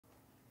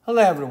Hello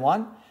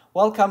everyone,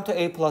 welcome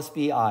to A plus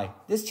BI.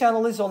 This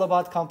channel is all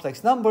about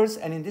complex numbers,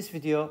 and in this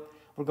video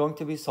we're going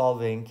to be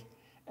solving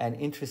an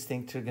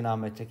interesting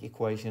trigonometric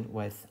equation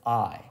with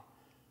I,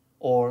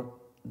 or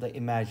the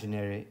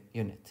imaginary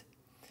unit.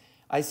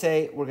 I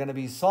say we're going to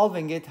be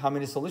solving it. How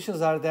many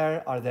solutions are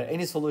there? Are there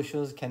any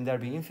solutions? Can there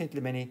be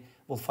infinitely many?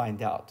 We'll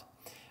find out.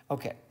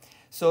 Okay,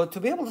 so to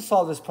be able to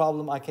solve this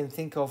problem, I can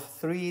think of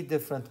three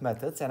different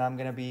methods, and I'm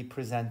going to be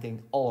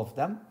presenting all of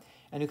them.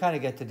 And you kind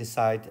of get to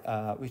decide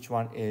which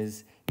one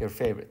is your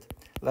favorite.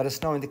 Let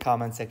us know in the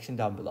comment section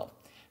down below.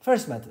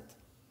 First method,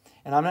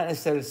 and I'm not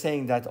necessarily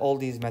saying that all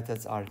these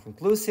methods are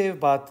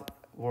conclusive, but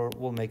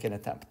we'll make an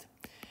attempt.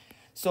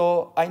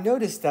 So I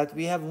noticed that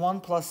we have 1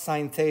 plus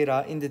sine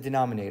theta in the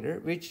denominator,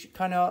 which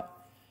kind of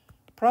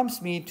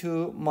prompts me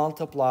to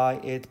multiply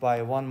it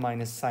by 1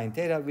 minus sine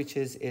theta, which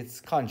is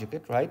its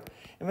conjugate, right?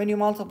 And when you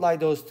multiply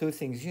those two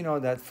things, you know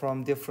that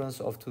from difference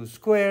of two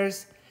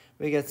squares,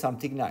 we get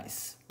something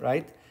nice,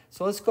 right?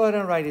 So let's go ahead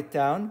and write it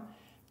down.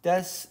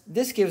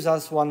 This gives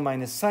us 1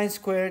 minus sine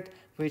squared,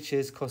 which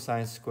is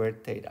cosine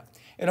squared theta.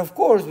 And of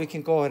course, we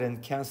can go ahead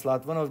and cancel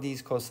out one of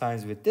these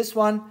cosines with this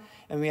one,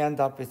 and we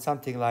end up with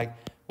something like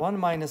 1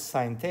 minus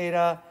sine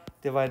theta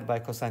divided by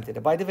cosine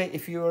theta. By the way,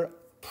 if you're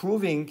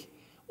proving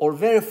or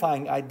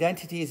verifying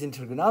identities in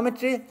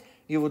trigonometry,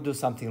 you would do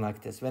something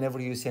like this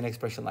whenever you see an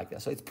expression like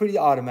that. So it's pretty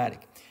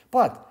automatic.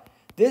 But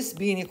this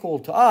being equal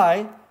to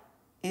I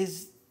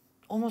is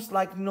almost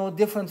like no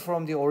different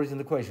from the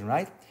original equation,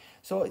 right?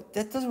 So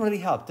that doesn't really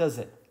help, does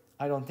it?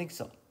 I don't think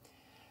so.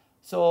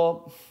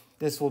 So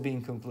this will be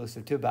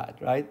inconclusive, too bad,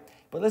 right?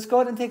 But let's go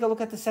ahead and take a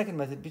look at the second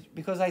method,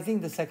 because I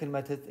think the second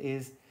method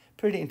is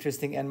pretty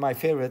interesting, and my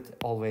favorite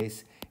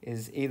always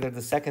is either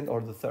the second or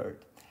the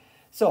third.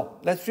 So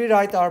let's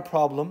rewrite our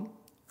problem,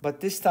 but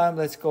this time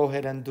let's go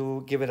ahead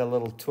and give it a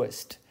little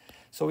twist.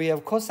 So we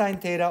have cosine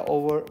theta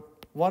over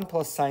 1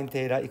 plus sine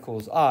theta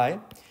equals I.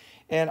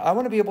 And I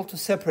want to be able to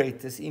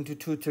separate this into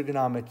two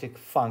trigonometric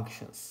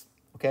functions.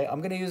 Okay,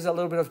 I'm going to use a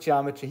little bit of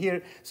geometry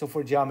here. So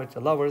for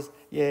geometry lovers,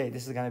 yay,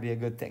 this is going to be a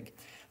good thing.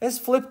 Let's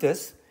flip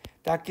this.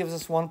 That gives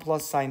us 1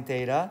 plus sine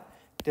theta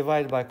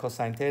divided by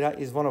cosine theta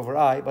is 1 over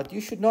I. But you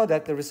should know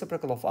that the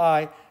reciprocal of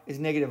I is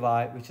negative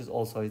I, which is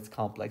also its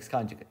complex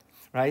conjugate,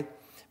 right?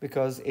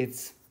 Because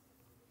its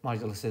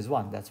modulus is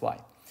 1, that's why.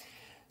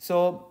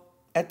 So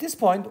at this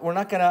point, we're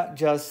not going to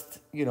just,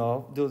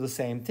 do the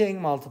same thing,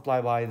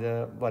 multiply by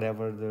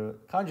the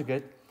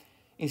conjugate.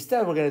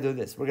 Instead, we're going to do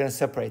this. We're going to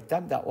separate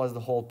them. That was the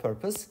whole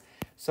purpose.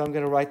 So I'm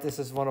going to write this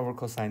as 1 over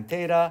cosine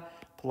theta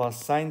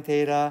plus sine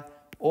theta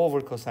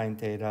over cosine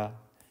theta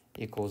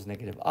equals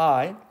negative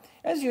I.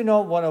 As you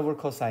know, 1 over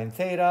cosine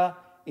theta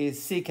is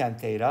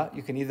secant theta.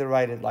 You can either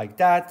write it like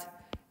that.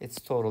 It's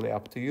totally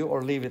up to you,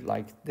 or leave it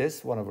like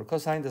this, 1 over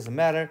cosine, doesn't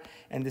matter,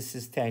 and this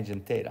is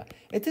tangent theta.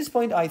 At this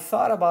point, I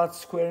thought about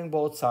squaring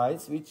both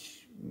sides,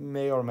 which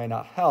may or may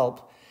not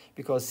help,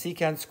 because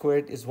secant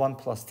squared is 1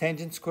 plus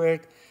tangent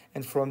squared,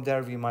 and from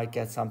there we might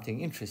get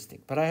something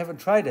interesting. But I haven't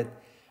tried it.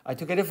 I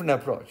took a different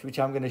approach, which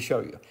I'm going to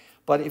show you.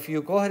 But if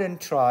you go ahead and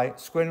try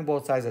squaring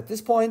both sides at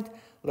this point,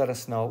 let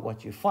us know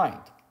what you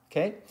find,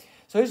 okay?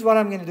 So here's what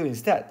I'm going to do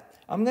instead.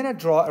 I'm going to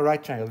draw a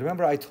right triangle.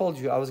 Remember, I told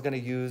you I was going to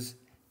use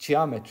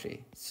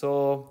geometry.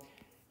 So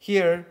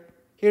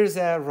here's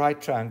a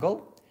right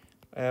triangle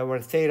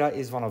where theta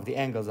is one of the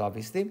angles,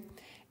 obviously.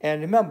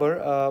 And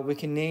remember, we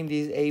can name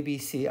these A, B,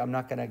 C. I'm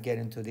not going to get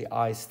into the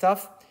I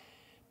stuff.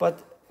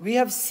 But we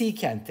have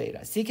secant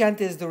theta.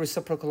 Secant is the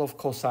reciprocal of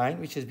cosine,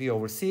 which is B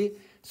over C.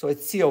 So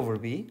it's C over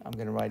B. I'm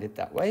going to write it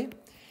that way.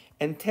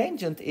 And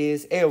tangent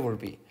is A over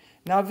B.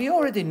 Now, we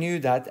already knew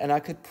that, and I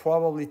could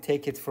probably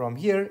take it from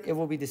here. It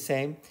will be the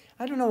same.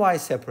 I don't know why I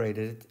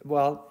separated it.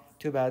 Well,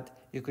 too bad.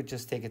 You could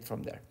just take it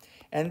from there.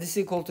 And this is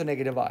equal to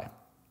negative I.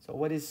 So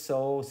what is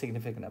so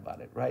significant about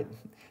it, right?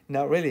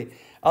 Not really,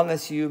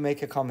 unless you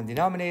make a common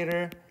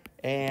denominator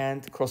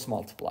and cross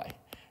multiply.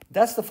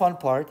 That's the fun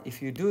part.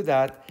 If you do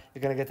that,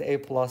 you're going to get A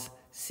plus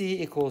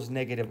C equals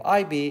negative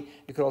IB.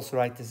 You could also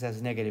write this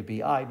as negative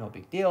BI, no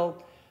big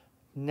deal.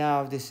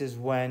 Now this is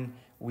when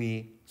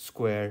we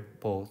square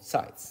both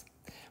sides,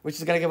 which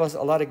is going to give us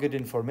a lot of good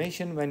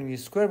information. When we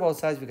square both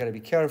sides, we got to be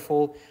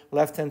careful.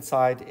 Left-hand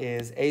side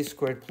is a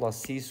squared plus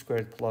c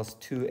squared plus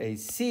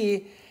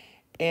 2ac.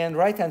 And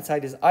right-hand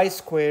side is I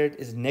squared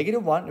is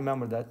negative 1.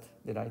 Remember that.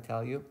 Did I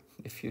tell you?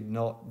 If you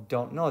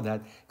don't know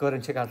that, go ahead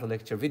and check out the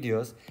lecture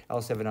videos. I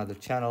also have another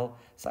channel,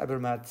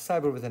 Cybermath,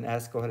 Cyber with an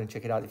S. Go ahead and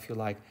check it out if you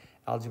like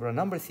algebra,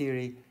 number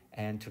theory,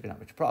 and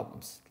trigonometry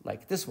problems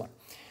like this one.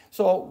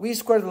 So we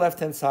square the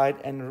left-hand side,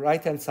 and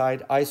right-hand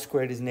side, I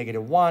squared is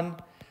negative 1.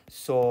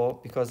 So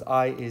because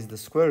I is the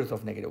square root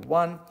of negative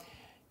 1,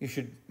 you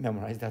should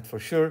memorize that for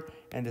sure.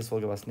 And this will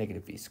give us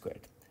negative b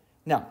squared.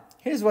 Now,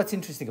 here's what's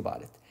interesting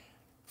about it.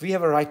 We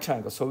have a right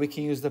triangle, so we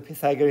can use the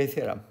Pythagorean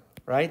theorem,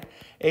 right?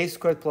 A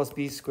squared plus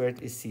b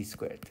squared is c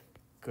squared.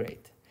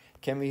 Great.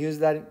 Can we use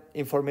that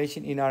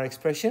information in our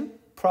expression?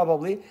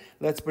 Probably.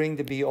 Let's bring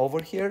the b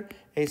over here.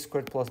 A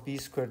squared plus b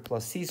squared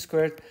plus c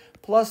squared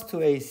plus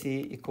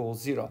 2ac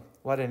equals 0.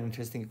 What an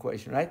interesting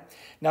equation, right?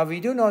 Now, we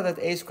do know that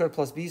a squared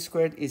plus b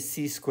squared is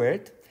c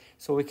squared.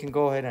 So we can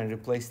go ahead and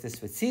replace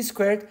this with c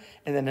squared,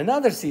 and then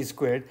another c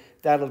squared.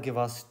 That'll give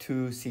us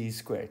 2c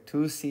squared.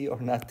 2c or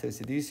not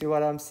 2c. Do you see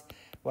what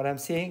I'm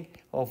seeing?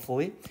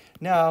 Hopefully.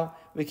 Now,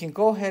 we can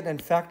go ahead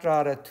and factor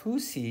out a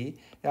 2c.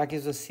 That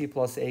gives us c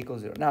plus a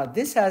equals 0. Now,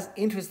 this has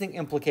interesting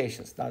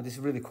implications. Now, this is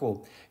really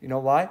cool. You know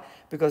why?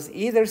 Because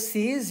either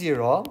c is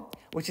 0,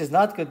 which is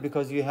not good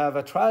because you have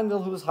a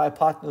triangle whose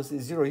hypotenuse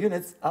is 0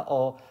 units.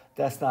 Uh-oh,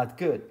 that's not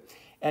good.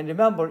 And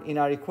remember, in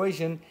our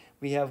equation,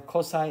 we have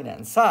cosine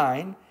and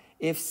sine.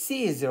 If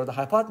c is 0, the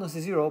hypotenuse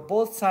is 0,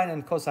 both sine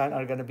and cosine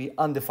are going to be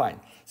undefined.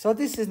 So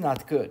this is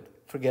not good.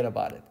 Forget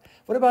about it.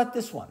 What about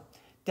this one?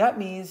 That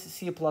means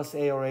c plus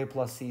a or a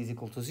plus c is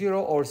equal to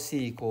 0 or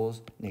c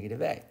equals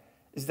negative a.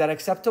 Is that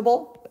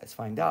acceptable? Let's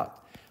find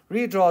out.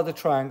 Redraw the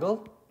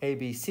triangle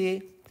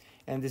ABC,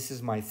 and this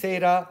is my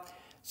theta.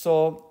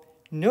 So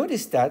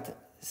notice that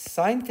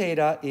sine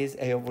theta is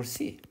a over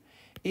c.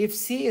 If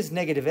c is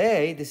negative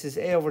a, this is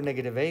a over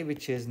negative a,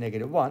 which is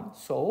negative 1.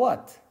 So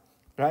what?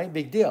 Right?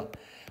 Big deal.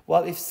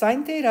 Well, if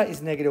sine theta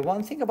is negative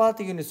 1, think about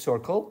the unit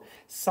circle.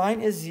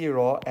 Sine is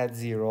 0 at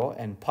 0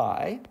 and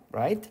pi,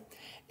 right?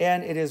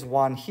 And it is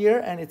 1 here,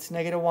 and it's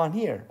negative 1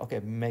 here. Okay,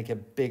 make a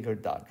bigger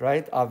dot,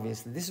 right?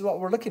 Obviously, this is what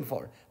we're looking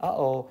for.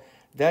 Uh-oh,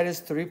 that is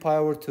 3 pi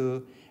over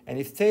 2. And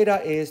if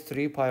theta is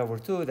 3 pi over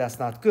 2, that's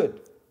not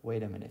good.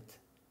 Wait a minute.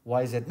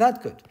 Why is it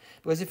not good?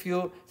 Because if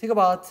you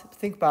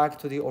think back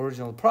to the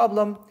original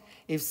problem,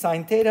 if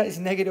sine theta is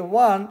negative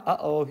 1,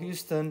 uh-oh,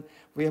 Houston,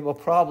 we have a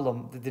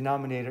problem. The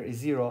denominator is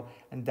 0,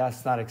 and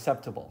that's not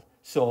acceptable.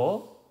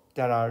 So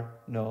there are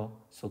no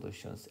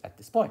solutions at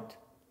this point.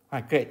 All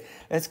right, great.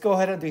 Let's go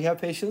ahead and do you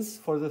have patience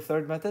for the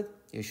third method?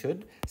 You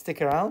should.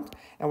 Stick around,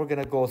 and we're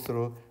going to go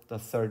through the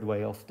third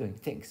way of doing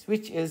things,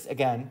 which is,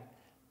 again,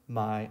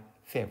 my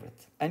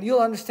favorite. And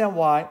you'll understand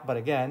why, but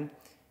again,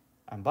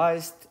 I'm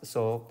biased,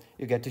 so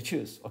you get to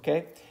choose,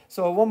 okay?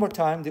 So one more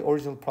time, the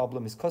original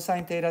problem is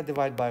cosine theta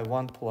divided by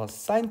 1 plus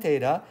sine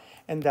theta,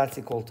 and that's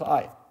equal to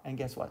I. And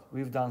guess what?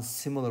 We've done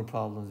similar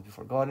problems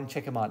before. Go ahead and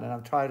check them out, and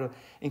I'll try to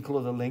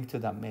include a link to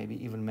them,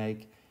 maybe even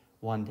make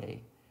one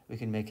day. We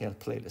can make a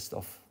playlist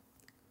of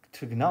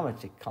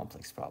trigonometric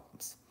complex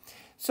problems.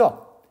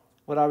 So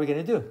what are we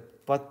going to do?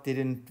 What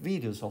didn't we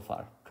do so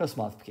far? Cross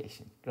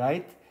multiplication,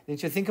 right?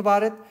 Didn't you think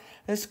about it?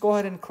 Let's go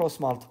ahead and cross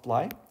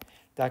multiply.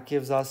 That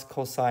gives us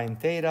cosine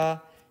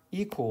theta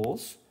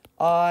equals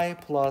I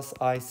plus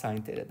I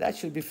sine theta. That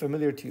should be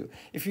familiar to you.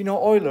 If you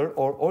know Euler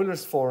or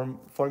Euler's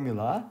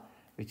formula,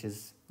 which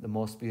is the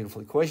most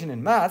beautiful equation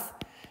in math,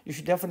 you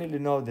should definitely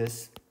know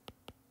this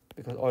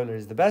because Euler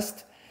is the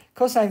best.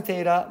 Cosine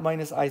theta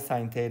minus I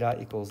sine theta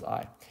equals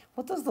I.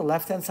 What does the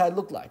left-hand side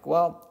look like?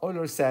 Well,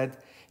 Euler said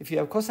if you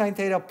have cosine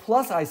theta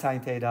plus I sine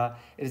theta,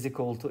 it is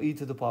equal to e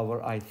to the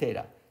power I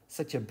theta.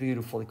 Such a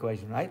beautiful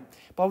equation, right?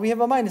 But we have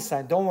a minus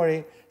sign. Don't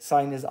worry,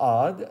 sign is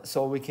odd,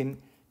 so we can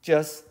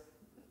just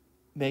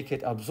make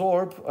it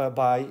absorb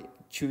by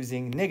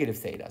choosing negative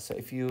theta. So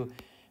if you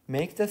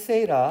make the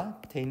theta,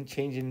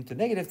 change it into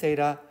negative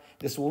theta,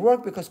 this will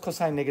work because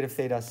cosine negative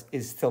theta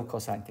is still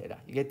cosine theta.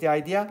 You get the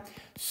idea?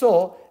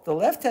 So the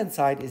left-hand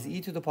side is e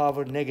to the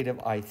power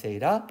negative I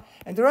theta,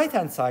 and the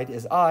right-hand side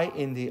is I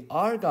in the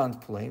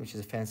Argand plane, which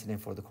is a fancy name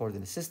for the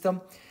coordinate system.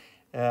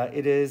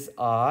 It is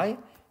I,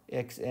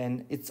 x,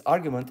 and its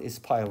argument is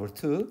pi over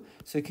 2.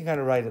 So you can kind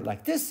of write it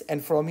like this,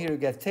 and from here you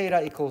get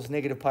theta equals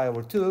negative pi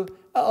over 2.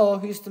 Uh-oh,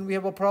 Houston, we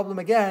have a problem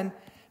again,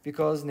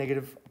 because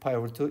negative pi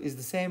over 2 is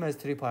the same as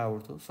 3 pi over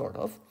 2, sort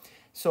of.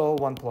 So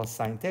 1 plus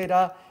sine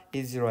theta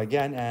is 0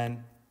 again,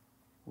 and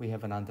we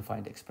have an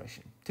undefined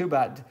expression. Too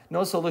bad.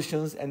 No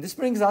solutions. And this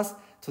brings us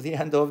to the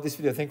end of this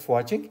video. Thanks for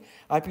watching.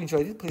 I hope you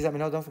enjoyed it. Please let me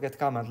know. Don't forget to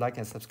comment, like,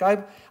 and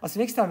subscribe. I'll see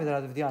you next time with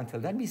another video. Until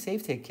then, be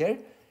safe, take care.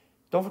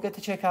 Don't forget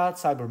to check out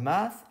Cyber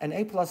Math and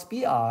A plus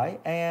BI,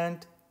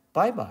 and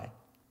bye-bye.